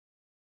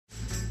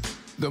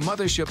The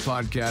Mothership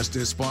Podcast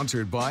is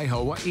sponsored by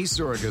Hawaii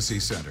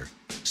Surrogacy Center.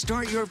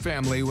 Start your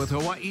family with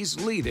Hawaii's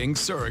leading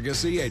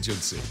surrogacy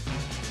agency.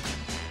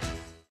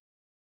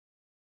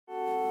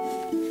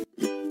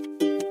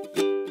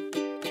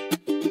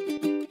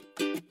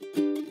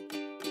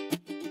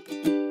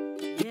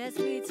 Yes,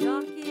 we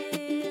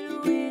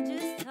talking, we're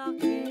just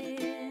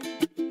talking.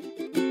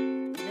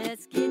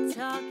 Let's get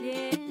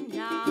talking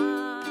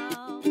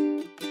now.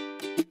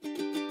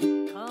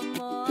 Come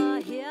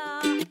on here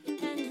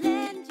and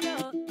lend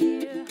your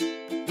ear.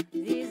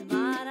 These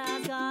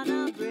matters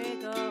gonna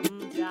break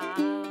 'em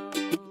down.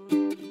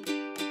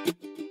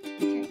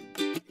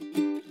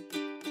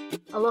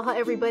 Aloha,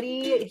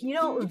 everybody.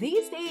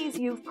 These days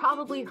you've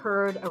probably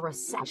heard a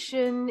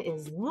recession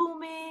is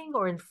looming,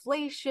 or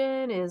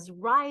inflation is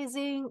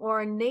rising,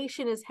 or a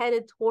nation is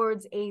headed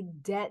towards a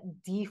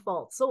debt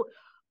default. So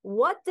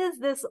what does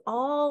this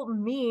all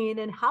mean,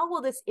 and how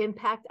will this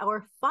impact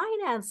our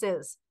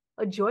finances?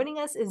 Joining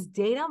us is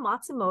Dana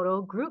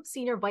Matsumoto, Group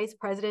Senior Vice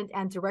President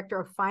and Director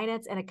of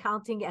Finance and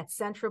Accounting at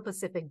Central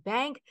Pacific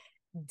Bank.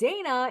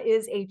 Dana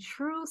is a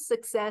true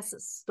success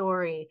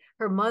story.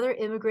 Her mother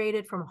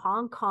immigrated from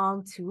Hong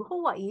Kong to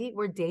Hawaii,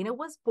 where Dana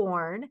was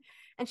born,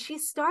 and she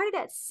started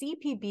at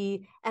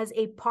CPB as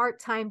a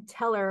part-time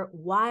teller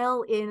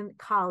while in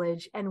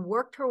college and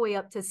worked her way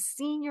up to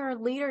senior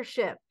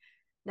leadership.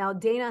 Now,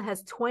 Dana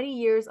has 20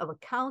 years of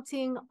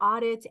accounting,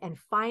 audit, and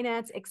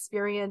finance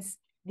experience.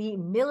 The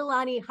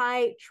Mililani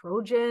High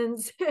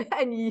Trojans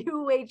and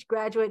UH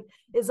graduate,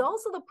 is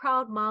also the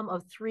proud mom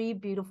of 3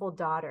 beautiful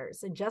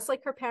daughters. And just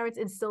like her parents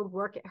instilled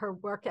her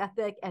work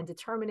ethic and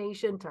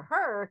determination to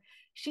her,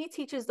 she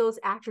teaches those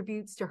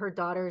attributes to her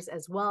daughters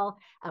as well.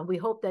 And we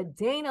hope that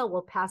Dana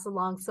will pass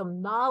along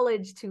some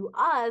knowledge to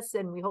us.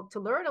 And we hope to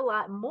learn a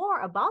lot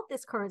more about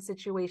this current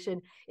situation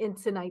in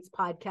tonight's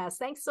podcast.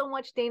 Thanks so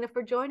much, Dana,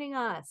 for joining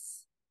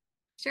us.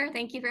 Sure.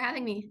 Thank you for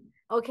having me.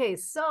 Okay,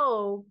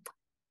 so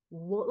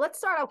let's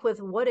start off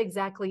with what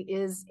exactly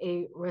is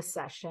a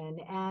recession,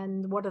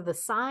 and what are the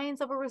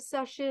signs of a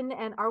recession,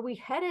 and are we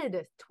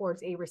headed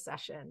towards a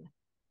recession?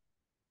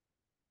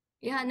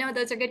 Yeah, no,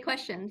 those are good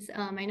questions.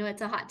 I know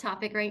it's a hot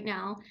topic right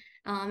now.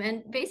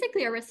 And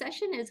basically a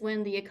recession is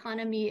when the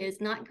economy is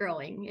not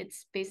growing.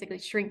 It's basically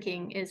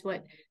shrinking is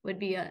what would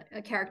be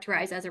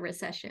characterized as a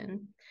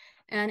recession.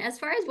 And as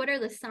far as what are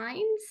the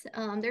signs,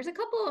 there's a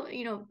couple,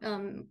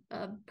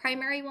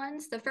 primary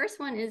ones. The first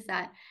one is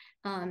that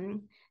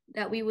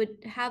we would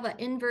have an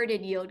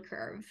inverted yield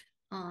curve.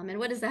 And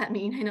what does that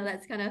mean? I know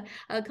that's kind of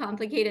a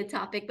complicated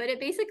topic, but it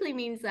basically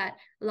means that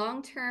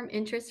long-term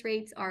interest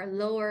rates are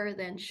lower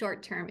than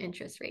short-term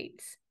interest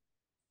rates.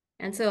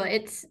 And so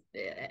it's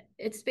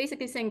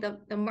basically saying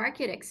the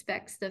market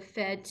expects the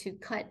Fed to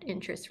cut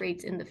interest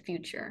rates in the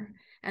future.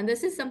 And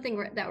this is something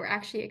that we're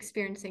actually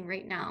experiencing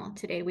right now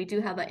today. We do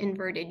have an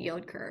inverted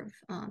yield curve.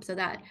 So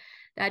that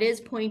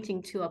is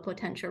pointing to a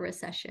potential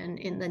recession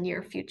in the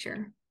near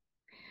future.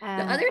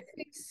 And the other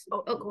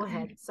go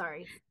ahead.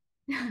 Sorry.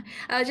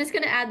 I was just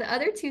going to add the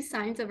other 2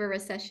 signs of a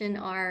recession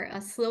are a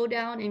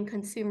slowdown in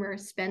consumer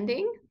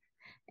spending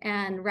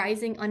and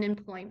rising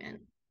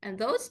unemployment. And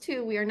those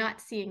 2 we are not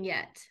seeing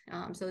yet.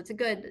 So it's a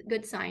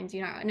good signs.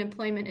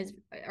 Employment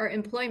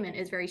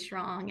is very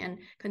strong, and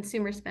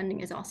consumer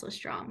spending is also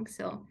strong.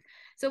 So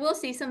we'll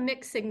see some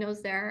mixed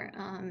signals there.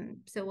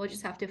 So we'll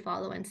just have to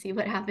follow and see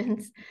what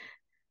happens.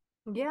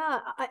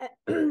 Yeah,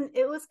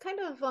 it was kind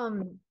of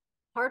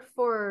hard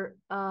for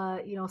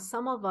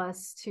some of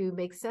us to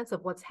make sense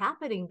of what's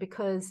happening,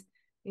 because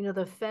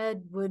the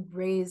Fed would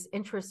raise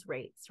interest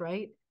rates,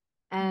 right?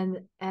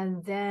 And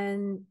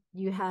then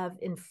you have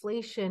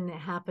inflation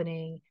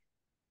happening,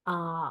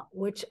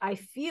 which I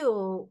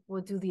feel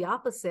would do the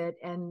opposite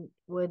and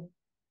would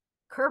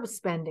curb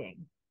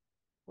spending.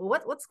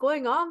 What's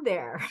going on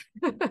there?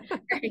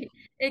 Right.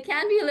 It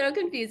can be a little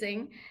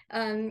confusing.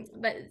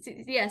 But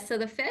yeah, so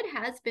the Fed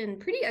has been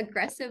pretty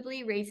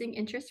aggressively raising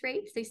interest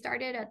rates. They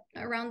started at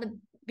around the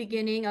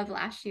beginning of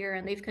last year,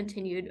 and they've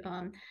continued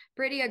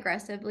pretty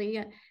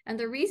aggressively. And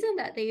the reason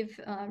that they've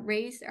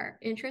raised our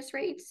interest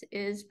rates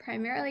is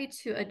primarily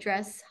to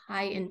address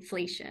high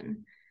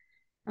inflation.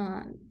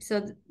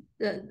 So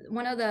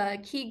one of the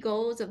key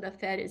goals of the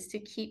Fed is to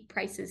keep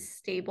prices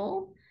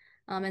stable.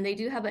 And they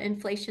do have an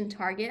inflation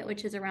target,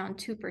 which is around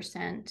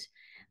 2%.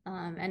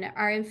 And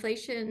our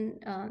inflation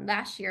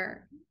last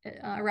year,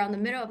 around the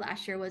middle of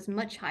last year, was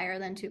much higher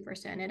than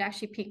 2%. It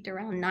actually peaked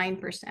around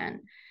 9%.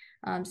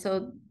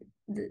 So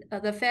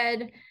the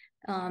Fed,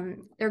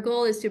 their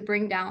goal is to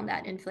bring down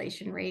that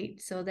inflation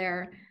rate. So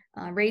they're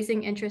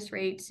raising interest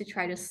rates to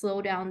try to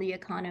slow down the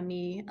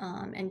economy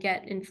and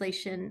get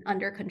inflation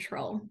under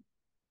control.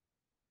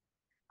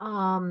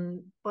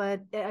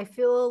 But I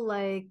feel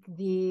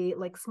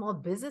like small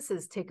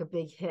businesses take a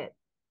big hit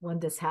when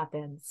this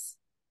happens.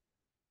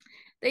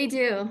 They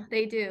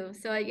do.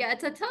 So yeah,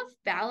 it's a tough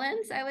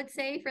balance, I would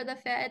say, for the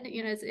Fed.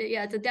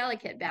 It's a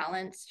delicate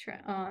balance.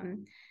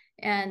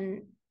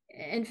 And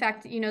in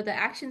fact, the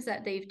actions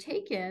that they've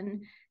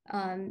taken,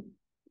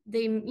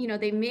 they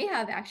may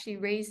have actually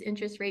raised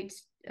interest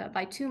rates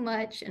by too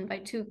much and by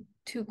too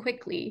too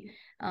quickly,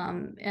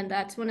 and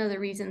that's one of the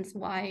reasons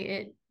why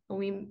it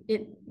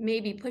may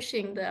be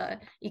pushing the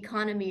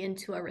economy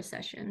into a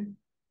recession.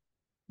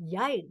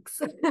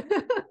 Yikes.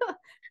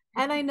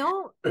 And I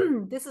know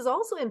this is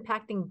also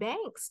impacting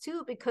banks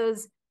too,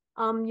 because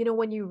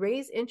when you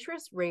raise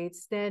interest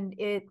rates, then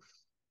it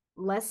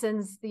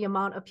lessens the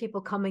amount of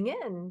people coming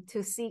in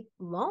to seek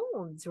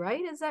loans,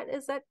 right? Is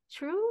that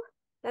true?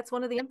 That's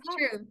one of the impacts.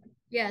 True.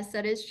 Yes,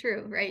 that is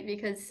true, right?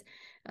 Because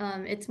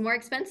it's more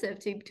expensive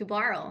to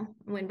borrow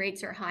when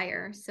rates are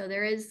higher. So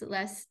there is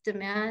less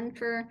demand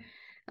for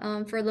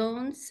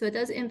loans. So it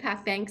does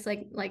impact banks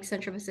like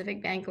Central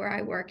Pacific Bank where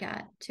I work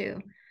at too.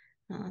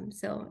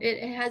 So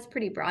it has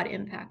pretty broad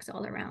impacts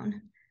all around.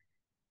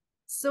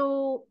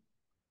 So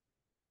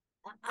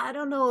I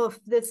don't know if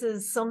this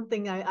is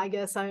something I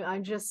guess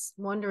I'm just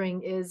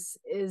wondering is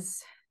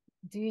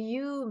do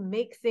you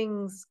make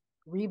things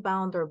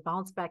rebound or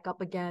bounce back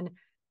up again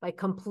by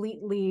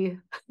completely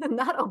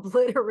not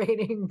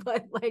obliterating,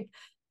 but like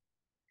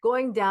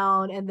going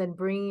down and then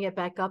bringing it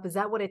back up? Is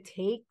that what it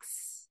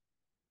takes?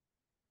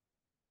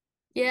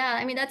 Yeah,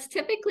 I mean that's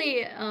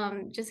typically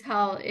just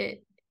how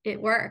it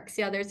works.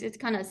 Yeah, it's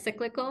kind of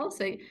cyclical.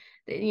 So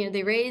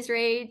they raise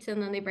rates and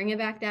then they bring it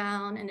back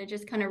down, and it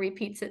just kind of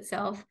repeats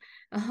itself.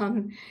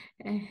 Um,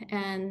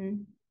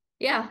 and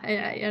yeah,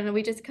 and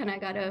we just kind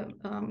of got to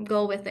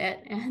go with it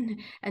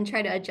and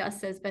try to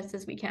adjust as best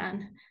as we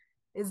can.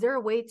 Is there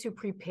a way to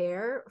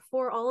prepare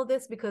for all of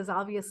this? Because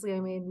obviously, I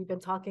mean, we've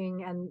been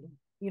talking and,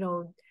 you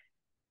know,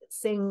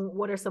 saying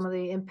what are some of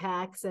the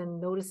impacts and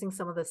noticing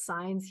some of the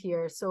signs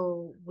here.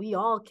 So we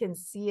all can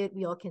see it,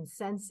 we all can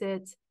sense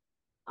it.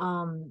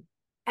 Um,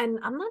 and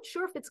I'm not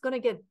sure if it's going to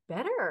get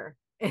better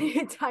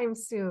anytime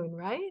soon,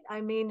 right? I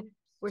mean,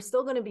 we're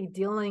still going to be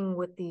dealing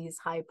with these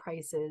high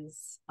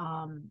prices.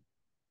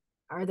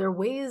 Are there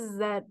ways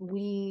that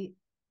we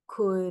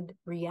could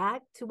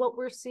react to what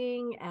we're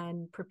seeing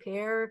and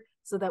prepare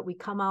so that we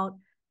come out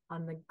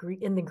on the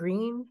in the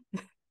green?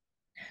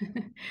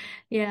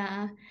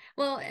 Yeah.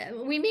 Well,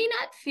 we may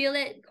not feel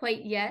it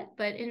quite yet,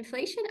 but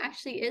inflation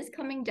actually is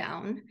coming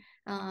down.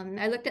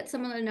 I looked at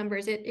some of the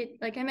numbers.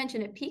 Like I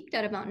mentioned, it peaked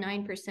at about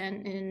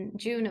 9% in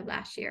June of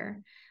last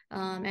year.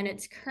 And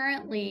it's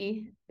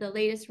currently, the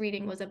latest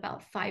reading was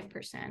about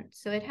 5%.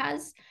 So it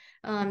has,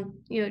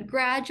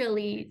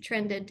 gradually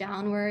trended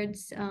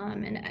downwards.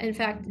 And in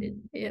fact,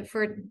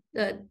 for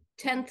the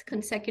 10th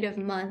consecutive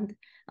month,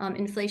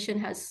 inflation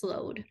has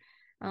slowed.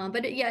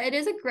 But yeah, it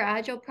is a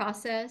gradual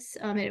process.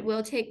 It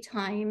will take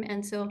time.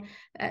 And so,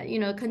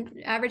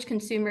 average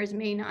consumers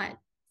may not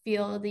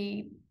feel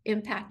the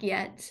impact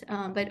yet,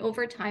 but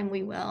over time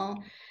we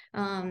will.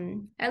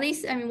 At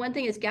least, I mean, one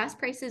thing is gas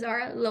prices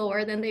are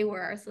lower than they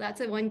were. So that's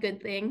one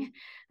good thing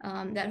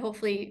that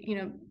hopefully,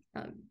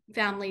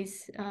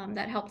 families,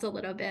 that helps a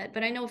little bit.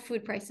 But I know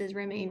food prices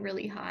remain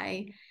really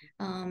high,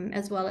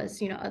 as well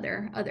as,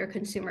 other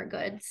consumer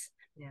goods.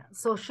 Yeah.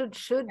 So should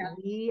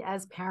we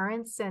as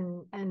parents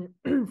and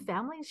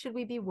families, should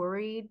we be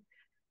worried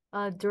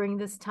during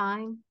this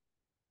time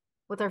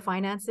with our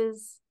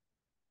finances?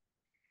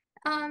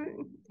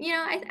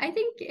 I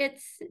think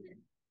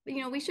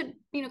we should,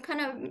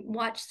 kind of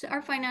watch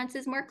our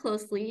finances more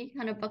closely,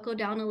 kind of buckle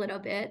down a little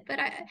bit. But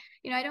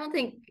I don't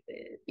think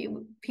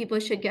people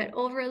should get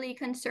overly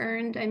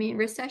concerned. I mean,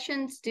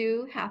 recessions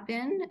do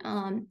happen.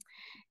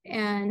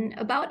 And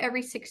about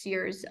every 6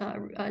 years,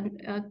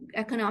 an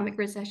economic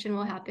recession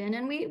will happen,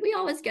 and we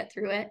always get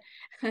through it.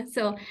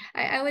 So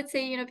I would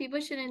say, people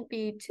shouldn't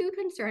be too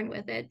concerned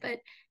with it. But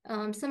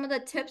some of the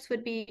tips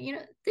would be,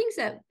 things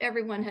that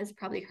everyone has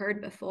probably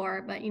heard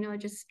before, but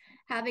just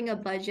having a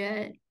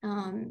budget,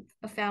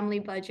 a family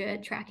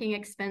budget, tracking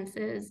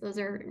expenses. Those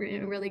are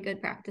really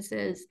good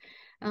practices.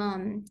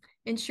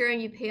 Ensuring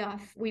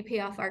we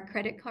pay off our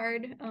credit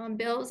card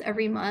bills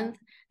every month.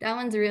 That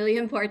one's really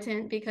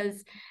important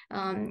because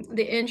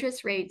the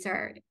interest rates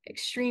are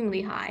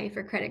extremely high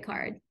for credit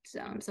cards.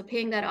 So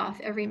paying that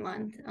off every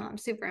month,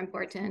 super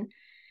important.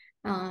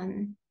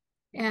 And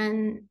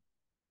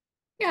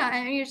yeah,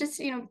 and you're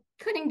just,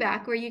 cutting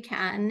back where you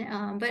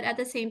can, but at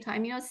the same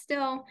time,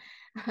 still,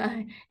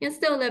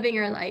 still living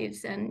our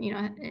lives and,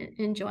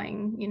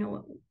 enjoying,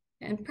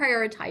 and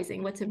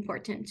prioritizing what's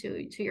important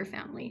to your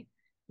family.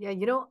 Yeah,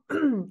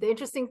 the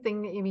interesting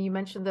thing, I mean, you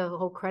mentioned the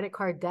whole credit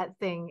card debt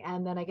thing,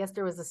 and then I guess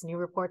there was this new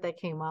report that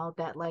came out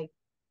that like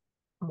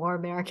more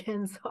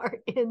Americans are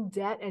in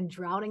debt and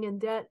drowning in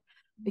debt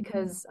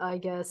because I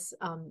guess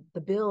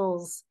the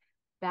bills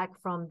back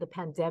from the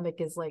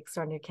pandemic is like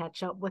starting to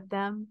catch up with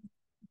them.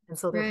 And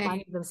so they're Right.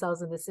 finding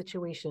themselves in this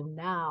situation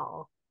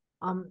now.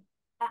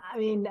 I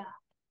mean,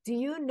 do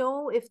you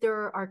know if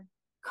there are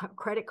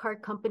credit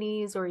card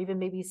companies or even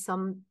maybe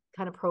some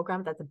kind of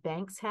program that the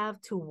banks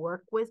have to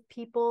work with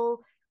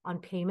people on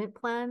payment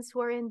plans who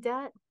are in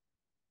debt?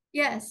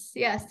 Yes,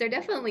 there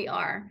definitely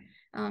are.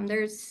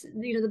 There's,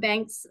 the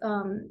banks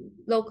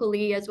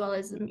locally as well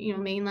as,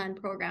 mainland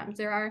programs.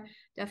 There are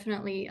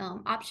definitely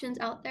options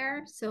out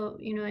there. So,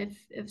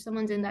 if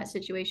someone's in that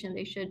situation,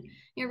 they should,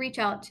 reach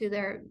out to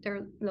their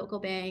local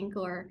bank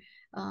or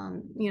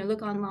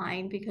look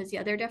online, because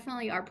yeah, there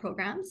definitely are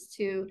programs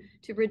to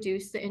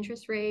reduce the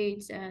interest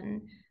rates,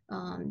 and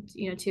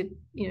to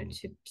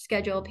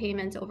schedule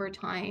payments over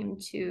time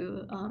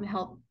to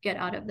help get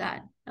out of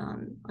that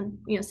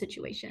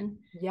situation.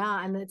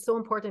 Yeah, and it's so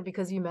important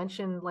because you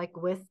mentioned like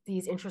with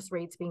these interest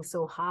rates being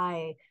so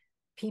high,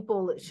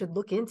 people should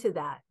look into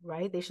that,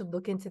 right? They should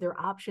look into their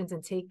options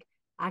and take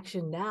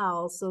action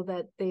now so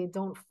that they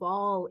don't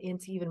fall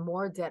into even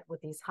more debt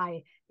with these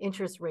high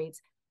interest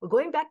rates. But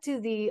going back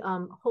to the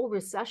whole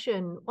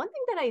recession, one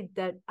thing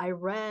that I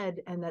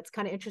read and that's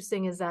kind of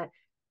interesting is that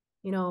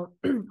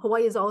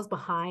Hawaii is always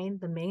behind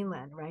the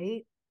mainland,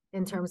 right?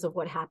 In terms of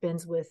what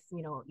happens with,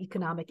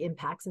 economic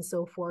impacts and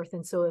so forth.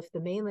 And so if the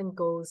mainland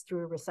goes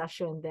through a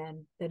recession,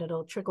 then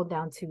it'll trickle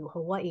down to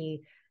Hawaii.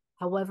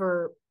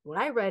 However, what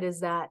I read is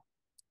that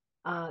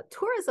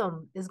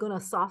tourism is going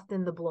to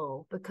soften the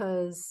blow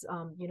because,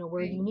 we're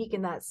Right. unique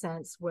in that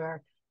sense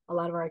where a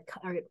lot of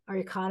our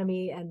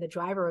economy and the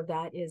driver of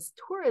that is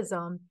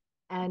tourism,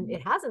 and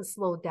it hasn't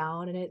slowed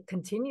down and it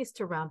continues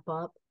to ramp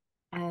up.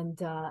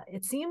 And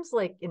it seems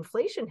like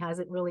inflation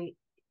hasn't really,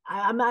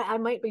 I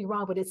might be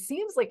wrong, but it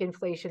seems like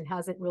inflation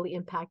hasn't really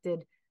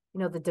impacted,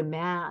 the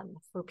demand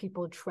for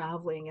people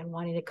traveling and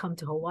wanting to come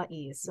to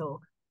Hawaii.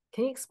 So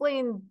can you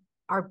explain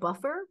our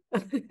buffer?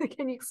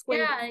 Can you explain?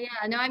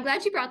 Yeah. No, I'm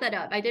glad you brought that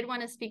up. I did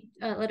want to speak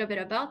a little bit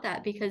about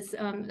that because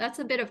that's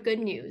a bit of good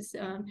news.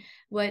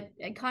 What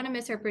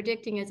economists are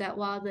predicting is that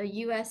while the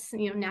U.S.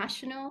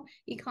 National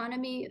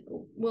economy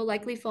will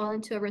likely fall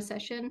into a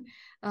recession,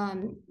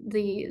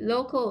 the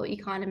local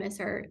economists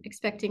are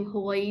expecting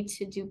Hawaii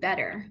to do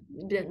better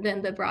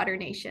than the broader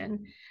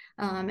nation.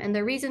 And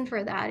the reason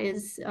for that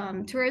is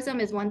tourism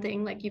is one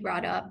thing, like you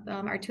brought up.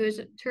 Our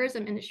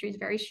tourism industry is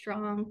very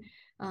strong.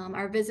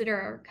 Our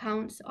visitor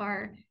counts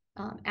are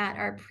at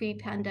our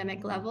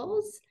pre-pandemic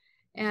levels.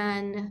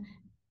 And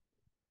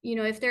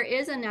if there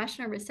is a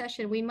national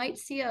recession, we might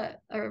see a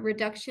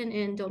reduction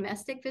in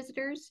domestic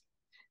visitors,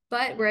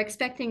 but we're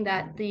expecting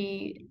that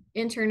the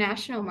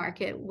international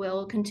market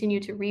will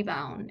continue to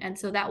rebound. And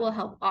so that will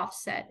help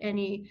offset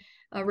any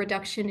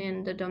reduction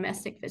in the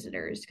domestic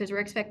visitors, because we're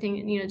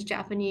expecting, the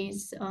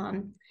Japanese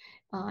and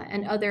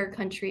other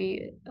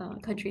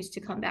countries to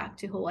come back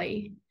to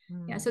Hawaii.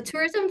 Yeah, so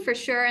tourism for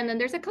sure, and then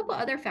there's a couple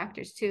other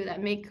factors too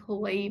that make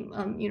Hawaii,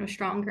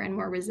 stronger and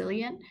more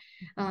resilient.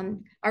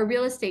 Our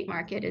real estate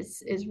market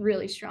is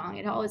really strong.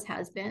 It always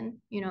has been.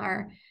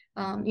 Our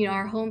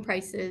home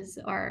prices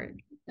are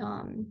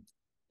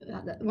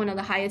one of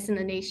the highest in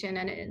the nation,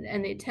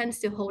 and it tends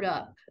to hold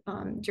up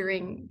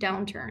during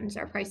downturns.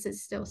 Our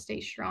prices still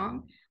stay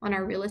strong on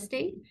our real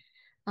estate.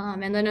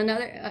 And then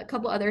a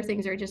couple other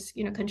things are just,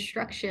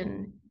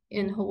 construction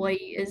in Hawaii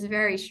is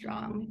very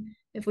strong.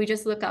 If we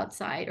just look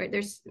outside, right,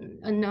 there's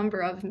a number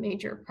of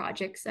major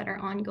projects that are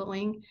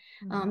ongoing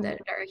that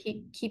are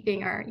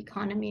keeping our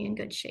economy in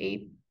good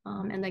shape.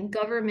 And then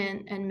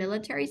government and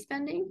military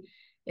spending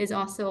is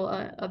also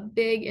a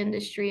big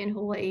industry in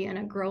Hawaii and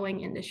a growing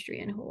industry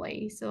in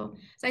Hawaii. So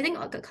I think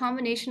a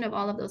combination of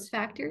all of those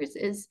factors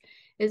is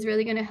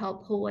really going to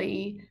help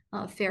Hawaii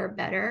fare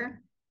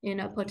better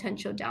in a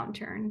potential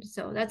downturn.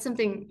 So that's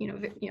something,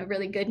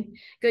 really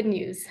good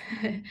news.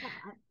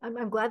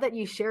 I'm glad that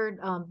you shared,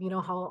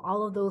 how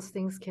all of those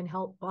things can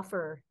help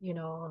buffer,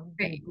 the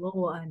Right.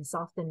 blow and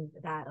soften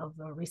that of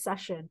a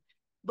recession.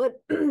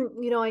 But,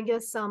 I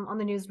guess on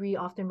the news, we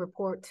often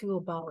report too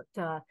about,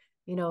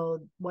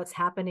 what's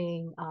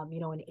happening,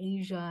 in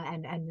Asia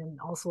and then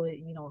also,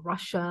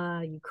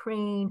 Russia,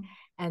 Ukraine,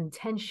 and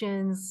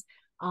tensions.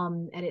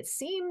 And it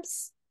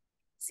seems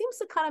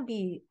to kind of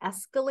be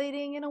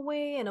escalating in a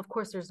way. And of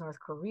course, there's North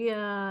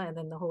Korea and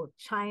then the whole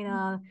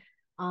China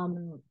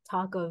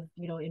talk of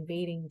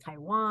invading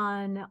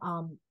Taiwan.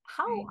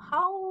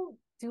 How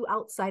do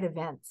outside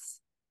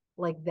events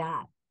like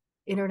that,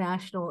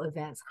 international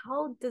events,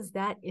 how does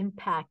that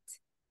impact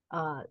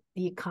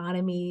the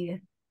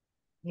economy,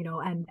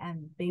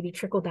 and maybe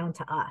trickle down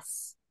to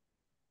us?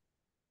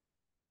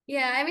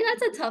 Yeah, I mean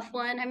that's a tough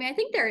one. I mean, I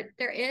think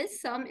there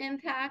is some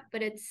impact,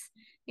 but it's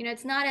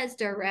not as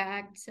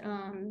direct,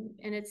 and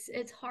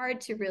it's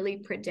hard to really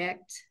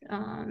predict.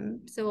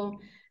 So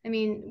I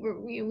mean,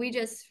 we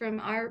just from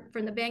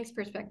the bank's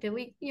perspective,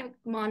 we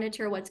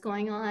monitor what's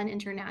going on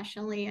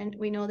internationally, and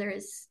we know there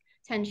is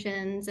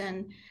tensions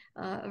and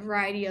a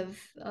variety of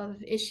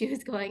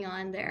issues going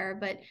on there.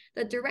 But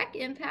the direct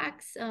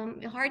impacts,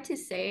 hard to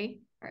say,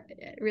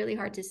 really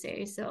hard to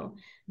say. So.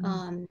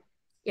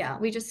 Yeah,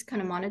 we just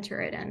kind of monitor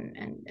it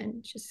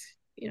and just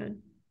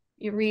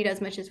you read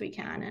as much as we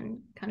can and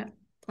kind of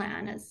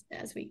plan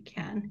as we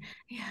can.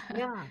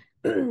 Yeah.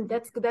 Yeah,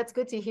 that's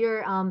good to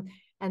hear.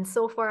 And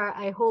so far,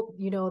 I hope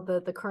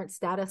the current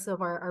status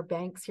of our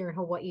banks here in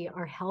Hawaii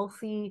are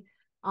healthy.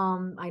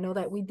 I know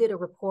that we did a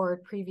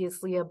report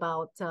previously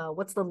about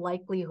what's the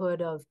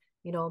likelihood of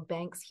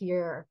banks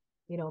here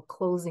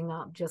closing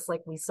up just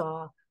like we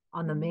saw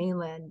on the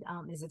mainland.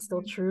 Is it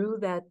still true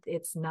that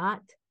it's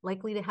not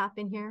likely to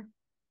happen here?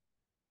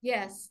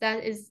 Yes,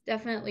 that is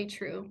definitely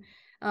true.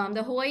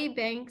 The Hawaii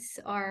banks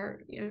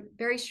are,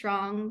 very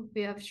strong.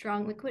 We have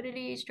strong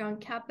liquidity, strong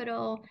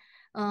capital,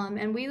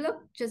 and we look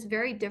just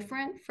very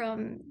different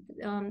from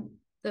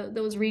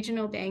those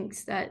regional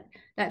banks that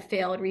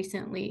failed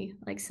recently,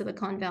 like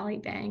Silicon Valley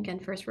Bank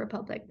and First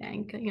Republic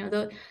Bank.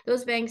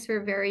 Those banks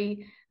were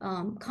very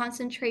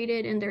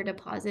concentrated in their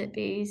deposit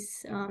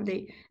base.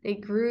 They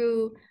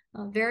grew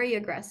very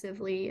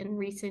aggressively in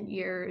recent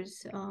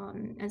years.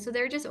 And so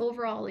they're just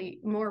overall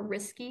more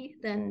risky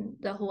than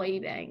the Hawaii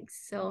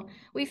banks. So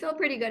we feel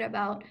pretty good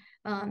about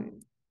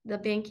the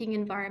banking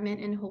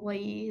environment in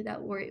Hawaii, that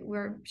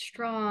we're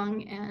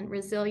strong and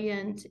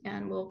resilient,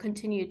 and will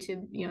continue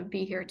to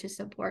be here to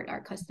support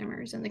our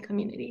customers and the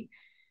community.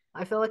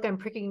 I feel like I'm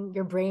pricking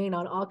your brain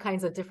on all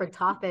kinds of different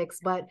topics,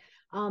 but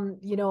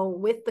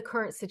with the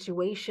current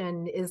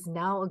situation, is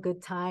now a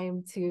good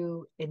time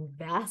to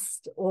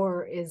invest,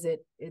 or is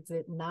it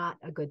not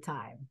a good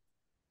time?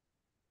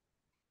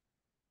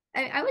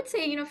 I would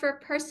say,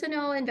 for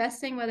personal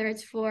investing, whether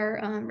it's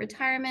for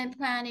retirement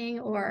planning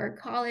or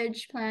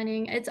college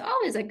planning, it's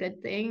always a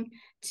good thing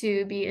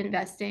to be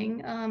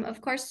investing.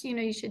 Of course,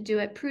 you should do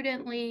it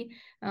prudently.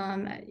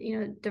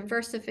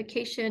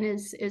 Diversification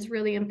is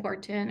really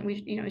important.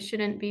 We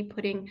shouldn't be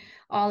putting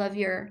all of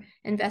your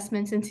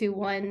investments into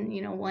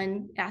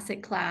one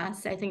asset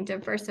class. I think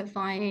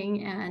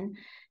diversifying and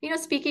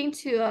speaking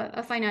to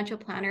a financial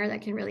planner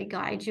that can really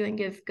guide you and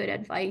give good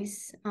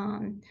advice.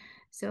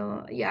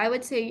 So yeah, I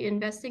would say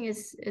investing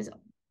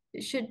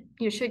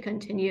should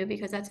continue,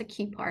 because that's a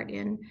key part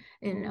in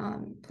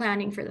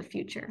planning for the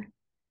future.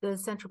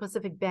 Does Central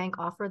Pacific Bank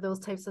offer those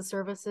types of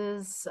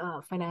services,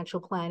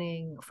 financial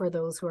planning, for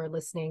those who are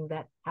listening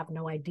that have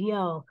no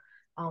idea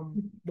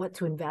what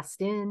to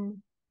invest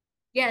in?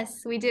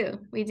 Yes, we do.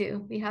 We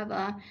do. We have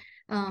a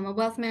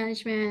wealth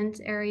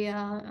management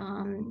area.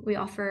 We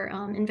offer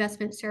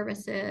investment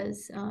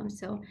services.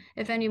 So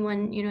if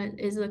anyone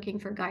is looking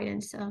for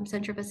guidance,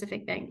 Central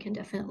Pacific Bank can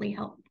definitely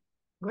help.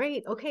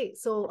 Great. Okay.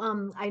 So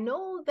I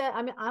know that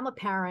I'm a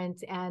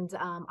parent, and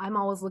I'm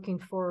always looking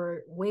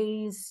for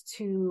ways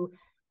to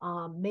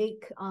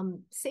make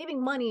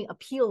saving money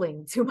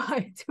appealing to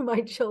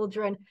my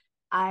children.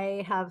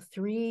 I have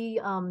three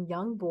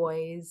young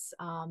boys,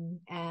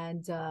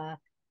 and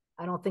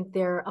I don't think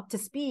they're up to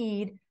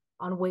speed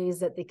on ways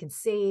that they can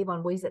save,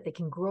 on ways that they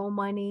can grow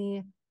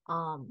money,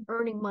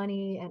 earning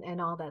money, and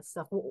all that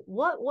stuff.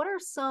 What are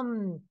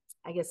some,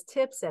 I guess,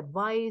 tips,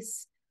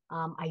 advice,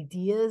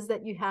 ideas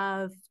that you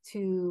have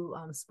to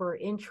spur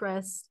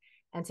interest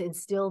and to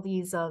instill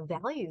these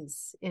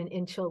values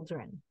in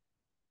children?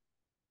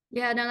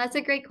 Yeah, no, that's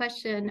a great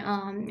question.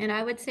 And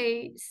I would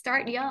say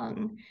start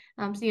young.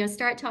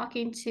 Start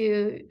talking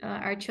to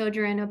our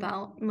children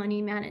about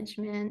money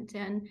management,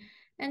 and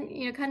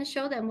kind of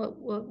show them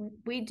what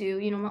we do,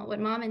 what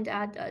mom and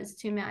dad does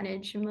to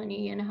manage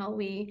money, and how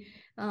we,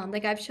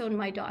 like I've shown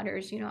my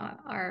daughters,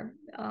 our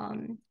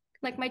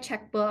like my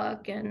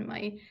checkbook and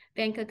my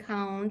bank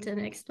account,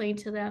 and explain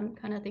to them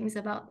kind of things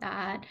about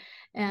that.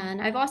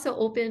 And I've also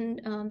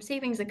opened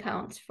savings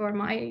accounts for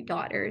my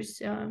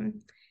daughters.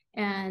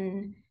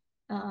 And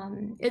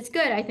it's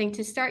good, I think,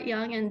 to start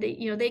young, and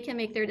they can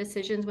make their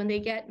decisions when they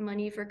get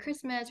money for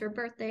Christmas or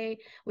birthday.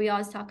 We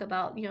always talk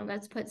about,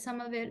 let's put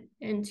some of it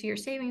into your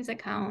savings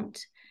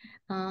account,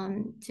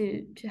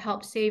 to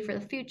help save for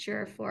the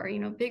future, for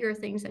bigger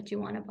things that you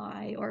want to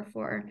buy, or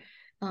for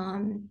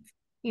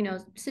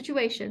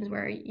situations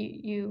where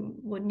you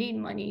would need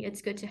money.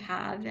 It's good to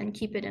have and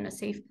keep it in a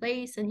safe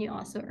place, and you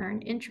also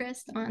earn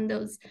interest on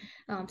those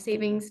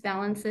savings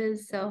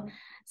balances. So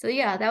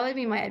yeah, that would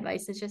be my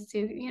advice, is just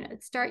to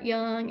start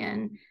young,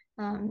 and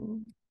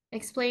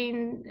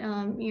explain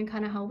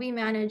kind of how we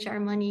manage our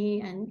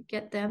money, and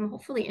get them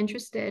hopefully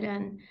interested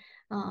and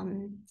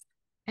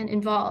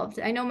involved.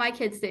 I know my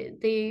kids,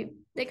 they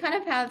kind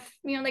of have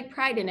like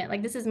pride in it,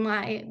 like, this is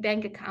my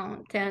bank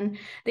account, and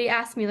they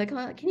ask me like,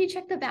 oh, can you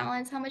check the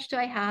balance, how much do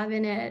I have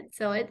in it?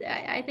 So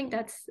I think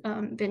that's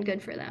been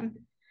good for them.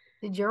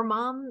 Did your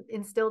mom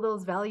instill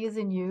those values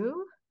in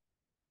you?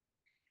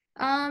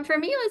 For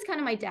me, it was kind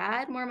of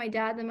more my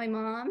dad than my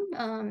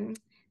mom.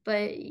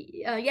 But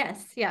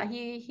yes, yeah,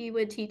 he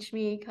would teach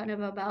me kind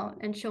of about,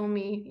 and show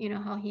me,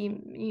 how he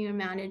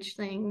managed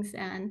things,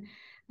 and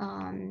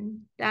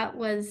that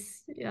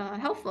was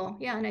helpful.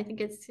 Yeah, and I think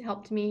it's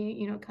helped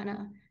me, kind of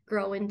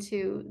grow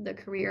into the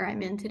career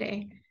I'm in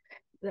today.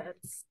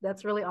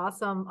 That's really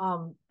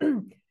awesome.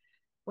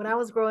 When I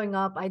was growing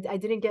up, I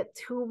didn't get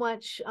too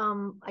much,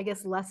 I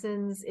guess,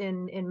 lessons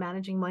in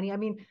managing money. I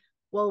mean,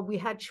 well, we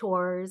had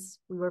chores.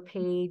 We were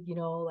paid,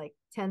 like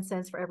 10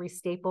 cents for every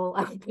staple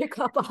I would pick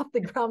up off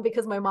the ground,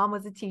 because my mom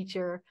was a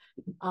teacher.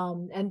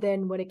 And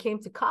then when it came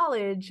to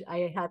college,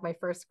 I had my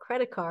first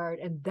credit card,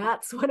 and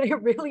that's when I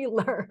really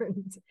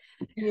learned,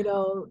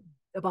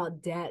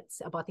 about debt,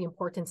 about the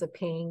importance of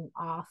paying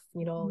off,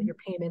 your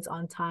payments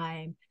on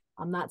time.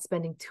 I'm not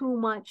spending too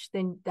much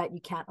that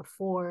you can't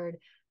afford.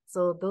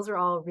 So those are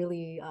all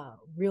really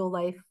real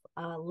life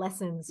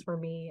lessons for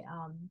me.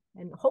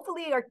 And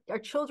hopefully our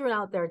children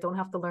out there don't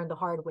have to learn the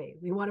hard way.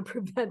 We want to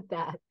prevent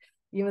that.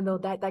 even though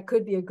that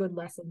could be a good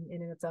lesson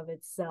in and of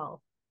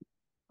itself.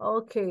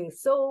 Okay,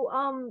 so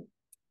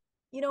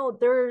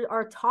there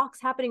are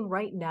talks happening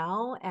right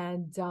now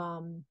and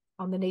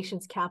on the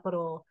nation's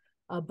capital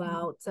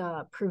about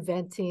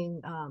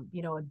preventing a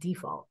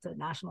default, a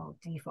national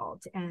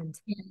default, and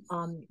Yes.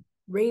 um,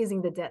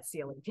 raising the debt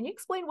ceiling. Can you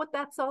explain what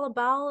that's all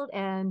about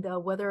and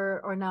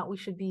whether or not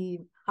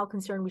how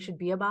concerned we should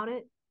be about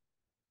it?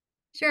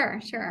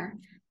 Sure, sure.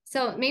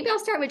 So maybe I'll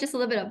start with just a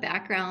little bit of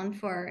background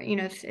for,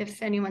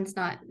 if anyone's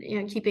not,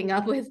 keeping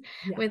up with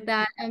Yeah. with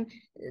that.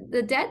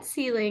 The debt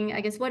ceiling,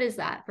 I guess, what is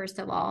that, first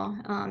of all?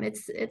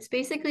 It's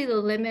basically the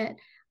limit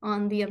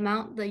on the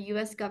amount the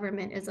US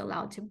government is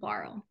allowed to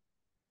borrow.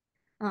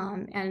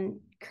 And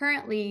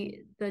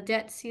currently, the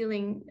debt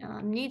ceiling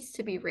needs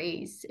to be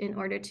raised in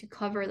order to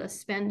cover the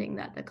spending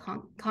that the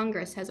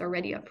Congress has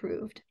already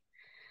approved.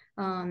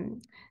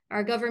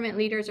 Our government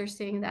leaders are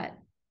saying that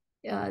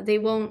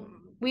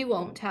we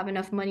won't have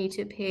enough money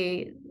to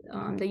pay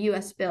the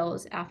U.S.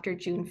 bills after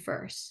June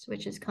 1st,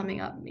 which is coming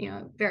up,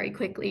 very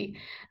quickly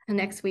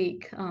next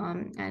week.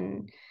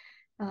 And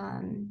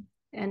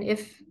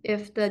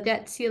if the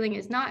debt ceiling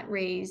is not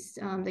raised,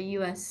 the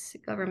U.S.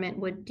 government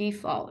would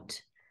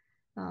default.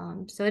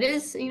 So it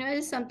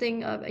is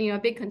something of, a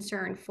big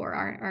concern for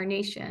our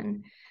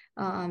nation.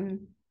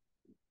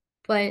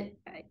 But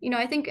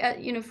I think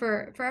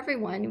for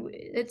everyone,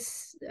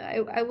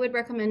 I would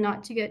recommend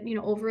not to get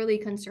overly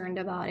concerned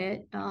about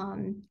it.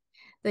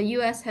 The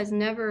U.S. has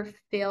never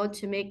failed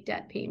to make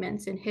debt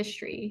payments in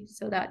history,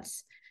 so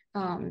that's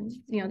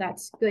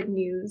good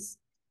news.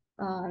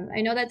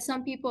 I know that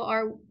some people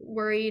are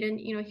worried and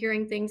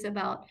hearing things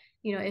about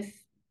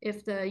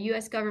if the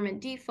U.S.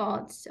 government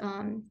defaults,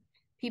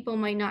 people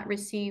might not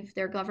receive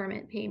their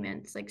government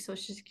payments like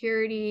Social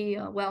Security,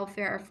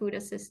 welfare, food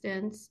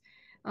assistance,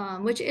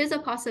 which is a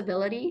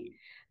possibility.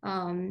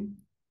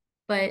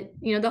 But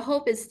the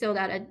hope is still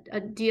that a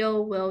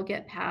deal will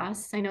get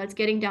passed. I know it's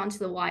getting down to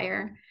the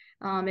wire.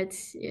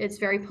 It's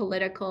very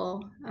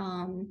political,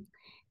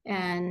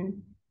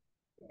 and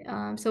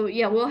so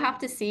yeah, we'll have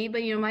to see.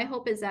 But my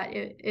hope is that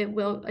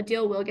a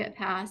deal will get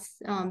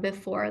passed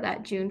before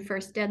that June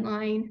 1st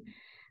deadline,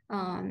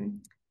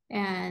 and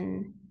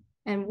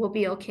we'll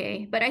be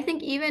okay. But I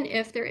think even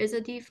if there is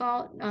a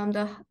default,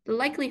 the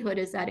likelihood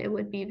is that it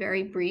would be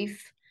very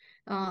brief,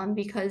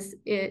 because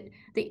the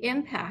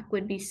impact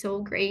would be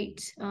so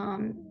great,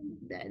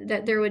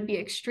 that there would be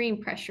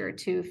extreme pressure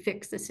to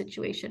fix the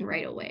situation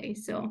right away.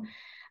 So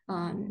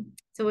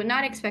we're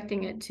not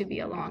expecting it to be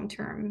a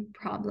long-term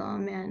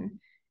problem. And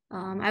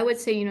I would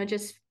say,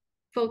 just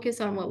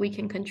focus on what we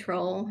can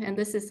control. And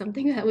this is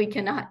something that we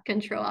cannot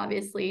control,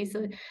 obviously.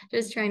 So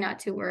just try not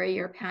to worry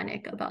or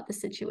panic about the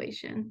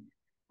situation.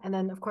 And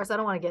then, of course, I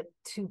don't want to get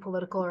too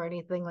political or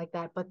anything like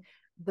that, but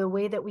the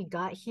way that we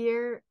got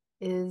here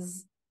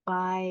is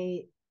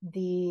by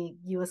the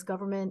US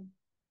government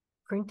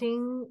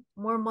printing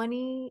more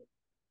money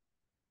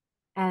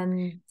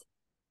and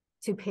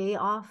to pay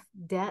off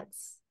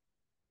debts.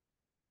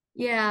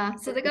 Yeah.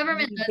 So the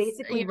government We does,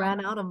 basically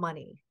ran out of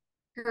money.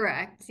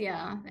 correct.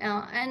 Yeah.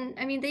 And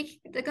I mean,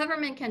 the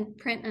government can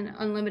print an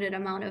unlimited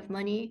amount of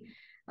money.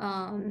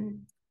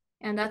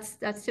 And that's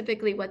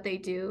typically what they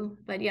do.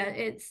 But yeah,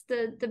 it's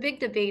the big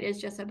debate is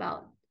just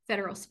about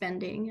federal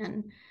spending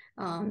and,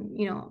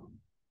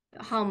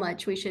 how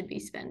much we should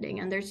be spending.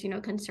 And there's,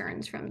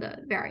 concerns from the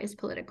various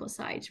political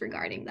sides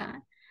regarding that.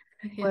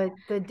 Yeah. But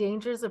the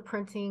dangers of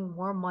printing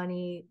more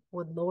money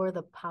would lower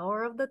the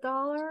power of the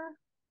dollar.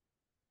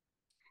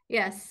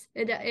 Yes,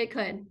 it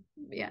could.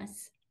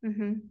 Yes.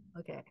 Mm-hmm.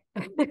 Okay.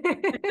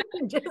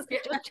 Just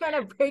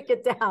trying to break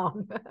it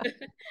down.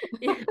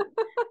 Yeah.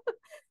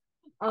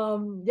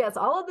 Yes,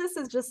 all of this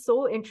is just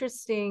so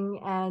interesting,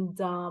 and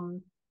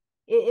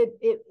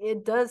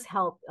it does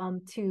help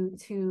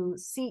to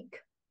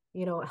seek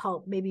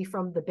help maybe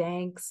from the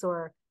banks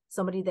or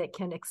somebody that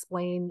can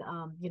explain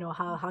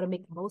how to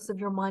make the most of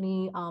your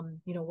money,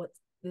 what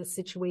the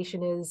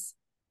situation is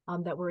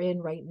that we're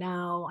in right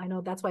now. I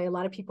know that's why a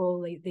lot of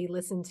people they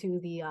listen to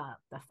the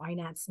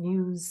finance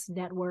news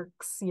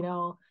networks.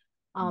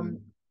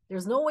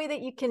 There's no way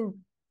that you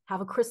can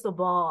have a crystal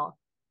ball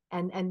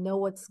and know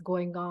what's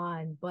going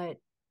on, but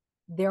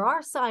there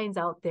are signs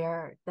out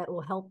there that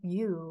will help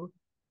you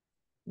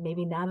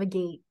maybe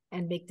navigate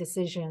and make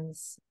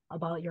decisions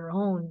about your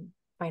own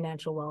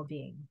financial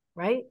well-being,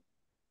 right?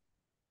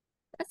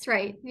 That's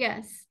right.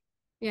 Yes.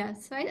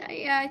 Yes. So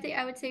I think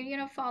I would say,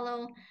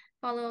 follow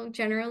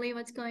generally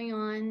what's going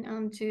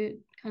on, to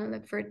kind of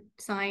look for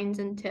signs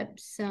and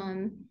tips.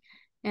 And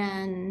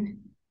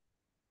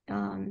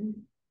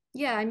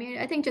yeah, I mean,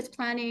 I think just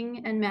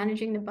planning and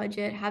managing the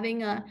budget,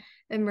 having a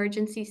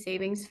emergency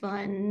savings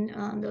fund,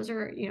 those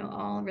are,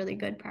 all really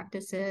good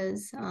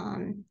practices.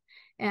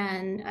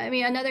 And I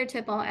mean, another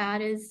tip I'll add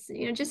is,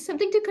 just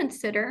something to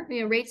consider.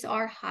 Rates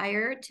are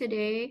higher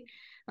today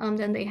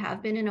than they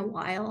have been in a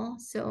while.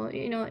 So,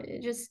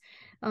 just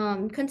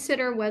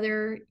consider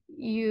whether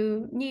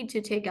you need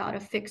to take out a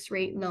fixed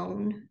rate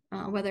loan,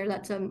 whether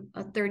that's a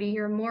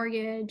 30-year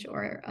mortgage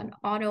or an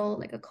auto,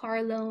 like a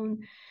car loan.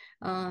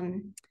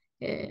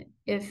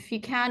 if you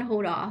can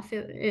hold off,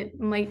 it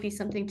might be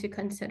something to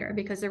consider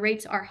because the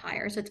rates are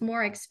higher, so it's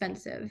more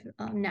expensive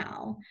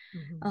now.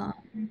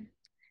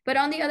 But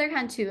on the other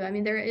hand, too, I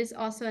mean, there is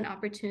also an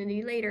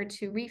opportunity later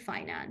to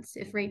refinance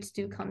if rates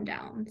do come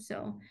down.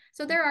 So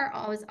there are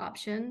always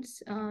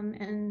options,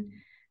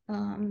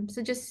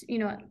 so just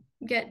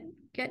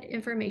get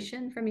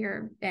information from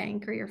your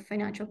bank or your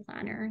financial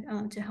planner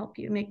to help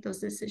you make those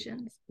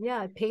decisions.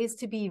 Yeah, it pays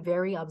to be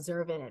very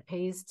observant. It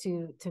pays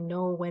to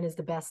know when is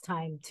the best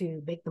time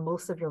to make the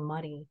most of your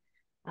money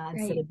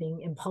instead Right. of being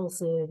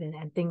impulsive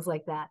and things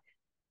like that.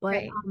 But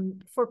Right.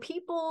 for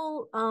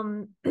people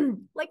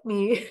like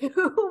me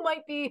who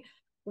might be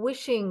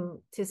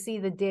wishing to see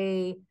the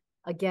day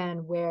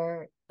again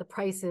where the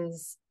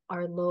prices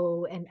are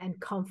low and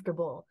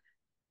comfortable,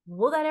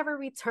 will that ever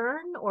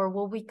return, or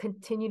will we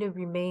continue to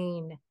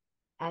remain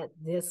at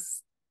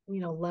this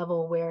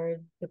level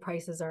where the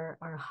prices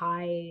are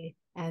high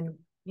and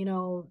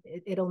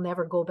it'll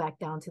never go back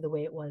down to the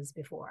way it was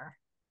before?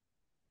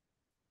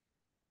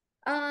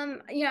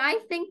 I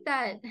think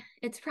that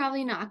it's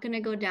probably not going to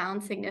go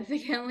down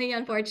significantly,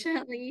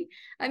 unfortunately.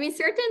 I mean,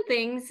 certain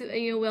things,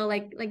 will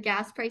like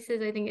gas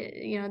prices. I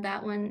think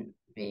that one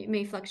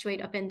may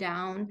fluctuate up and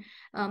down.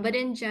 But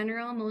in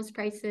general, most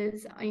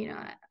prices,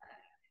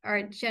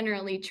 are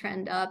generally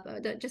trend up.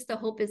 Just the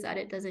hope is that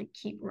it doesn't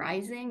keep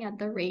rising at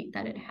the rate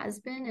that it has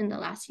been in the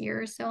last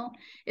year or so.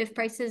 If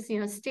prices,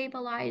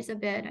 stabilize a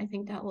bit, I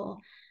think that will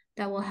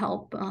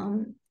help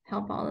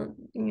all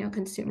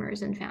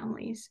consumers and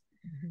families.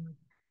 Mhm.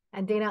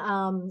 And Dana,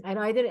 I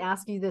know I didn't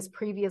ask you this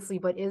previously,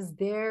 but is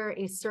there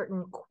a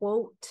certain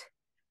quote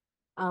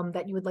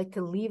that you would like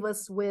to leave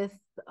us with,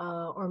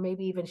 or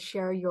maybe even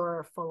share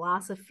your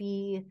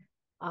philosophy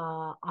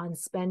on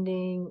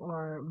spending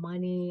or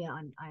money,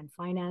 on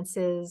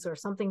finances, or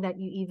something that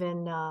you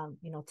even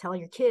tell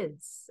your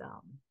kids,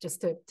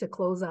 just to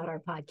close out our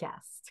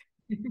podcast?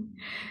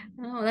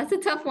 Oh, that's a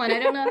tough one. I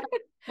don't know if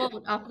I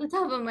can off the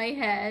top of my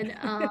head.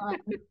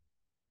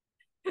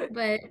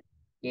 But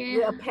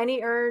yeah. A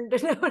penny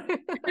earned.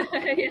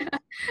 Yeah.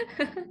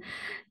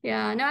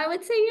 Yeah. No, I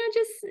would say,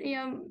 just,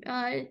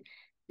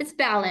 it's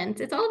balance.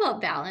 It's all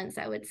about balance,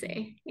 I would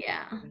say.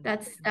 Yeah.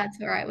 That's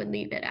where I would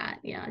leave it at.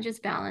 Yeah.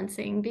 Just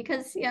balancing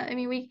because, yeah, I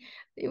mean, we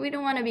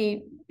don't want to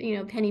be,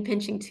 penny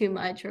pinching too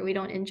much or we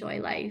don't enjoy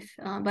life.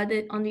 But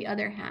on the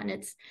other hand,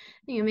 it's,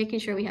 making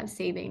sure we have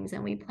savings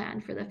and we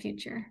plan for the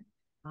future.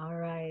 All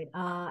right.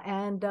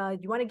 And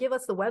you want to give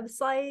us the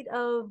website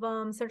of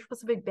Central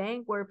Pacific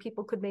Bank where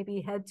people could maybe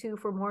head to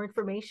for more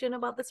information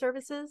about the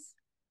services?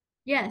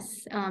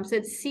 Yes. So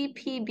it's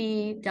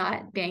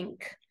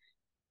cpb.bank,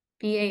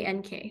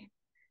 BANK.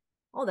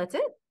 Oh, that's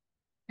it?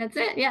 That's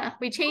it. Yeah.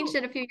 We changed Oh,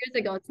 it a few years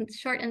ago. It's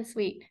short and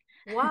sweet.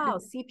 wow.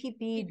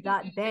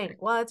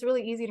 CPB.bank. Wow, that's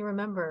really easy to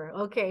remember.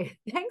 Okay.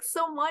 Thanks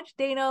so much,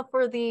 Dana,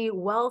 for the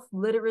wealth,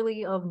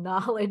 literally, of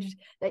knowledge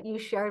that you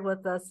shared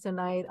with us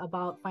tonight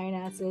about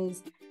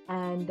finances.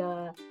 And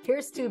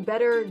here's to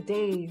better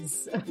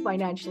days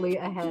financially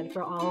ahead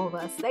for all of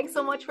us. Thanks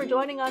so much for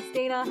joining us,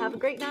 Dana. Have a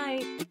great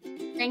night.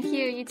 Thank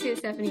you. You too,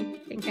 Stephanie.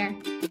 Take care.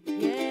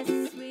 Yes,